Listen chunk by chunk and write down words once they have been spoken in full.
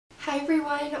Hi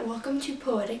everyone, welcome to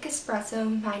Poetic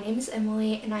Espresso. My name is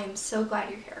Emily and I am so glad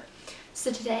you're here.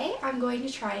 So today I'm going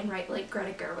to try and write like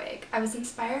Greta Gerwig. I was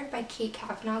inspired by Kate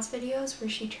Cavanaugh's videos where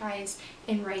she tries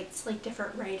and writes like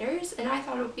different writers, and I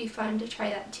thought it would be fun to try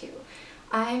that too.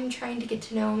 I'm trying to get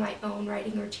to know my own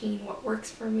writing routine, what works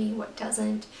for me, what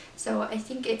doesn't, so I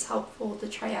think it's helpful to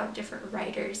try out different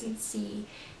writers and see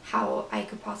how I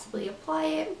could possibly apply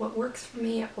it, what works for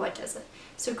me, what doesn't.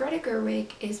 So Greta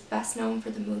Gerwig is best known for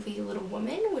the movie Little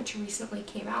Woman, which recently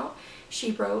came out.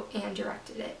 She wrote and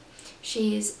directed it.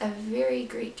 She's a very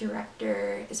great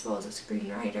director as well as a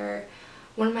screenwriter.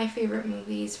 One of my favorite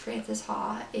movies, Frances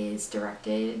Ha, is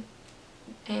directed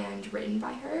and written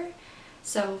by her.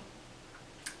 So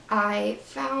I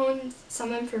found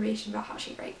some information about how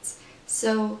she writes.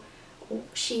 So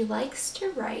she likes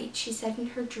to write. She said in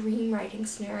her dream writing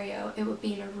scenario it would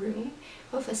be in a room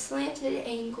with a slanted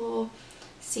angle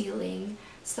ceiling,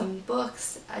 some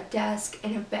books, a desk,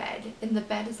 and a bed. And the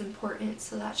bed is important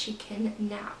so that she can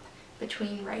nap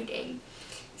between writing.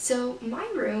 So my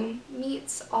room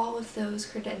meets all of those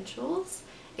credentials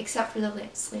except for the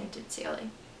slanted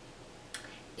ceiling.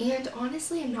 And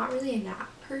honestly, I'm not really a nap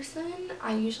person.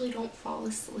 I usually don't fall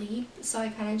asleep, so I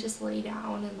kind of just lay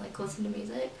down and like listen to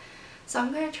music. So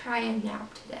I'm going to try and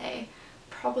nap today.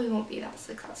 Probably won't be that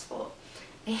successful.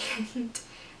 And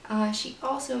she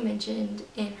also mentioned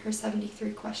in her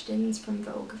 73 questions from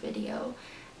Vogue video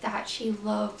that she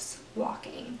loves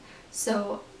walking.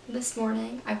 So this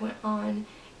morning I went on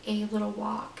a little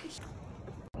walk.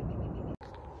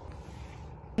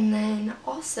 And then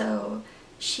also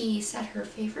she said her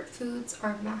favorite foods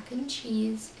are mac and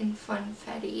cheese and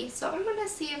funfetti. So I'm going to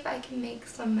see if I can make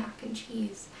some mac and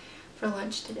cheese for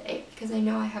lunch today, because I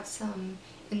know I have some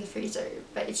in the freezer,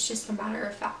 but it's just a matter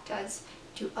of fact as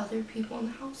do other people in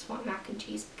the house want mac and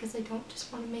cheese, because I don't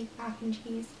just want to make mac and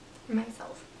cheese for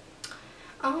myself.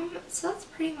 So that's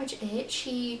pretty much it.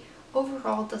 She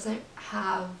overall doesn't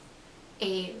have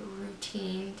a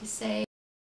routine to say.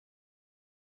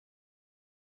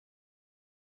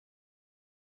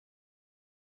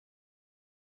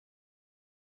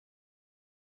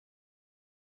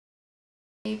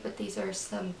 But these are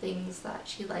some things that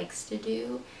she likes to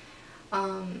do.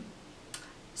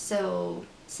 So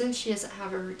since she doesn't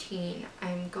have a routine,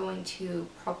 I'm going to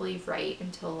probably write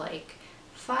until like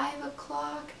 5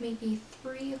 o'clock, maybe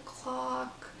 3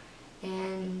 o'clock,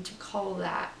 and call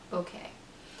that okay.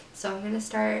 So I'm going to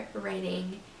start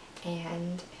writing,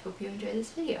 and I hope you enjoy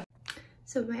this video.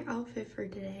 So my outfit for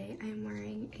today, I'm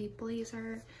wearing a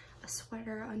blazer, a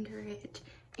sweater under it,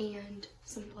 and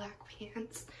some black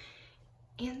pants.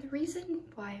 And the reason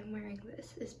why I'm wearing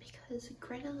this is because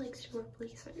Greta likes to wear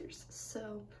blazers,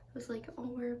 so I was like, I'll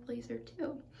wear a blazer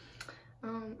too.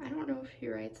 I don't know if she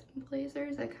writes in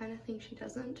blazers. I kind of think she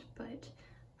doesn't, but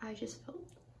I just felt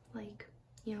like,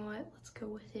 you know what, let's go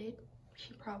with it.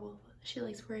 She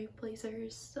likes wearing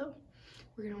blazers, so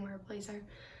we're gonna wear a blazer.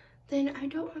 Then I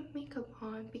don't have makeup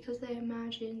on because I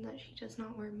imagine that she does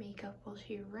not wear makeup while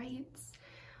she writes.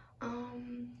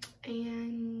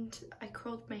 And I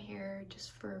curled my hair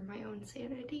just for my own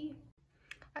sanity.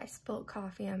 I spilled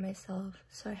coffee on myself,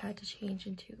 so I had to change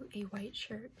into a white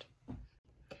shirt.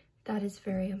 That is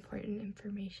very important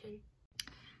information.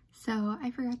 So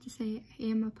I forgot to say I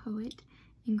am a poet,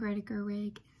 and Greta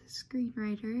Gerwig is a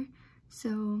screenwriter,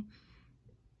 so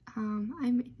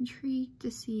I'm intrigued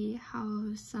to see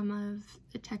how some of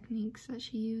the techniques that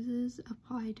she uses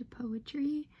apply to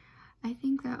poetry. I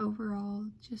think that overall,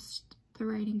 just the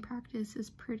writing practice is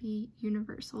pretty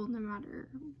universal no matter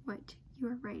what you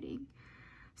are writing.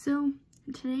 So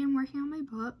today I'm working on my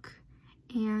book,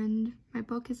 and my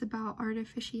book is about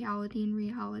artificiality and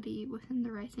reality within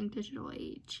the rising digital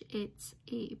age. It's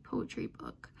a poetry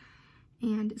book,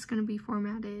 and it's going to be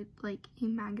formatted like a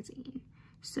magazine.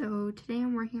 So today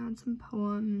I'm working on some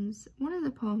poems. One of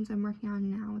the poems I'm working on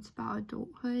now, it's about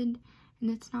adulthood, and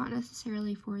it's not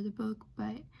necessarily for the book,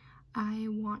 but I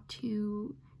want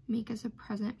to make as a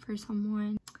present for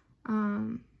someone.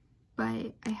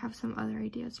 But I have some other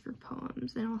ideas for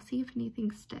poems, and I'll see if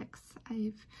anything sticks.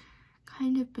 I've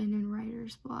kind of been in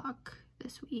writer's block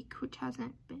this week, which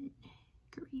hasn't been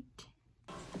great.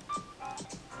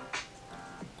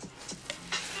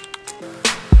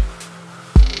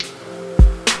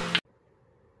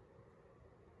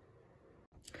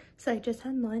 So I just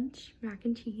had lunch, mac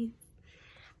and cheese.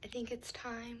 I think it's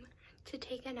time to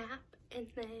take a nap, and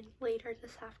then later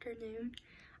this afternoon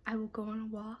I will go on a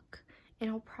walk, and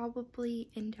I'll probably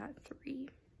end at 3.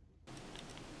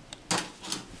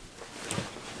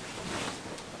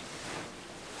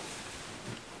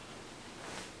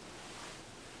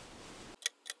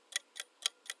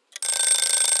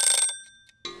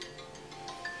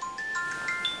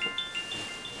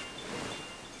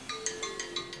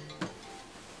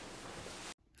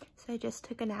 I just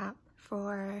took a nap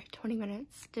for 20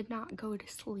 minutes, did not go to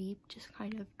sleep, just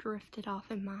kind of drifted off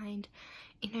in mind.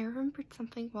 And I remembered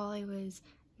something while I was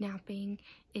napping,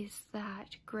 is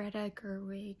that Greta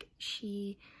Gerwig,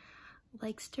 she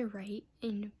likes to write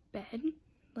in bed.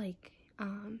 Like,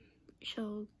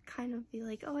 she'll kind of be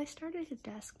like, oh, I started at a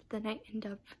desk, but then I end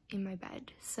up in my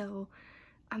bed. So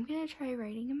I'm gonna try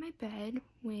writing in my bed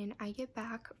when I get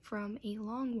back from a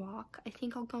long walk. I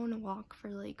think I'll go on a walk for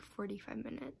like 45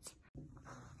 minutes.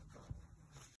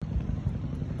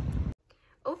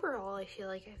 Overall, I feel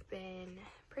like I've been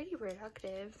pretty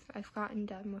productive. I've gotten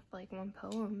done with like one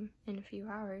poem in a few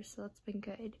hours, so that's been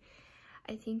good.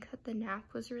 I think that the nap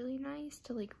was really nice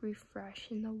to like refresh,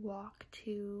 and the walk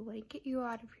to like get you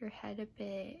out of your head a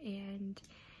bit and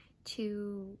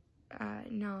to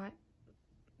not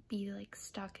be like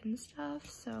stuck and stuff.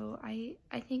 So I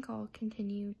think I'll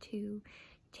continue to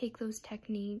take those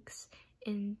techniques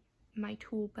in my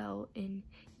tool belt and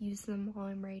use them while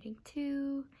I'm writing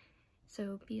too.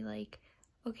 So be like,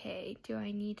 okay, do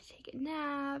I need to take a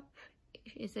nap?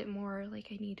 Is it more like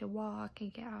I need to walk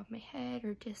and get out of my head,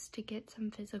 or just to get some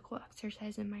physical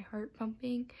exercise and my heart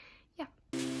pumping? Yeah.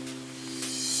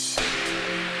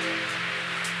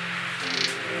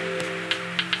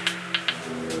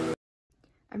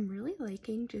 I'm really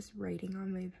liking just writing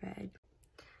on my bed.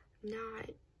 I'm not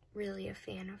really a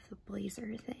fan of the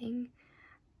blazer thing.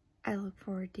 I look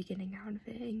forward to getting out of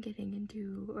it and getting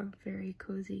into a very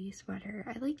cozy sweater.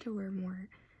 I like to wear more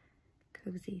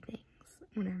cozy things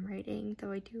when I'm writing,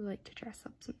 though I do like to dress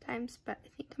up sometimes, but I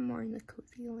think I'm more in the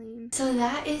cozy lane. So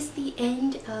that is the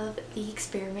end of the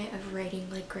experiment of writing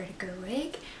like Greta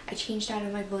Gerwig. I changed out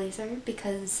of my blazer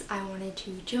because I wanted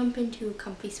to jump into a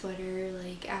comfy sweater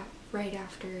like right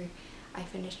after I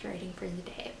finished writing for the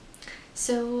day.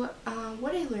 So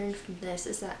what I learned from this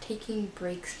is that taking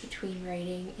breaks between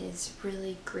writing is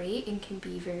really great and can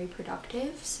be very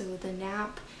productive. So the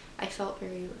nap, I felt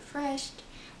very refreshed.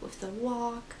 With the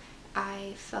walk,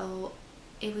 I felt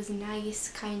it was nice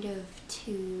kind of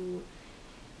to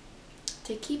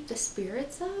keep the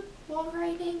spirits up while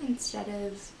writing instead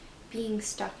of being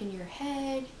stuck in your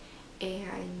head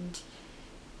and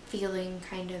feeling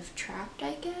kind of trapped,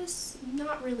 I guess.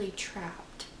 Not really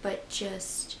trapped, but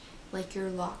just like you're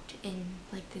locked in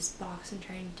like this box and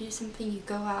trying to do something. You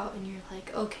go out and you're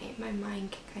like, okay, my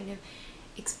mind can kind of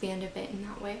expand a bit in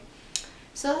that way.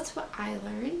 So that's what I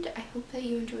learned. I hope that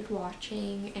you enjoyed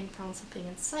watching and found something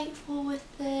insightful with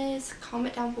this.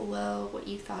 Comment down below what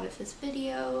you thought of this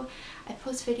video. I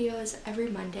post videos every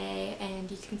Monday, and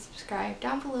you can subscribe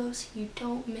down below so you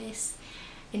don't miss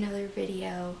another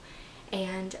video.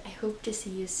 And I hope to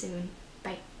see you soon.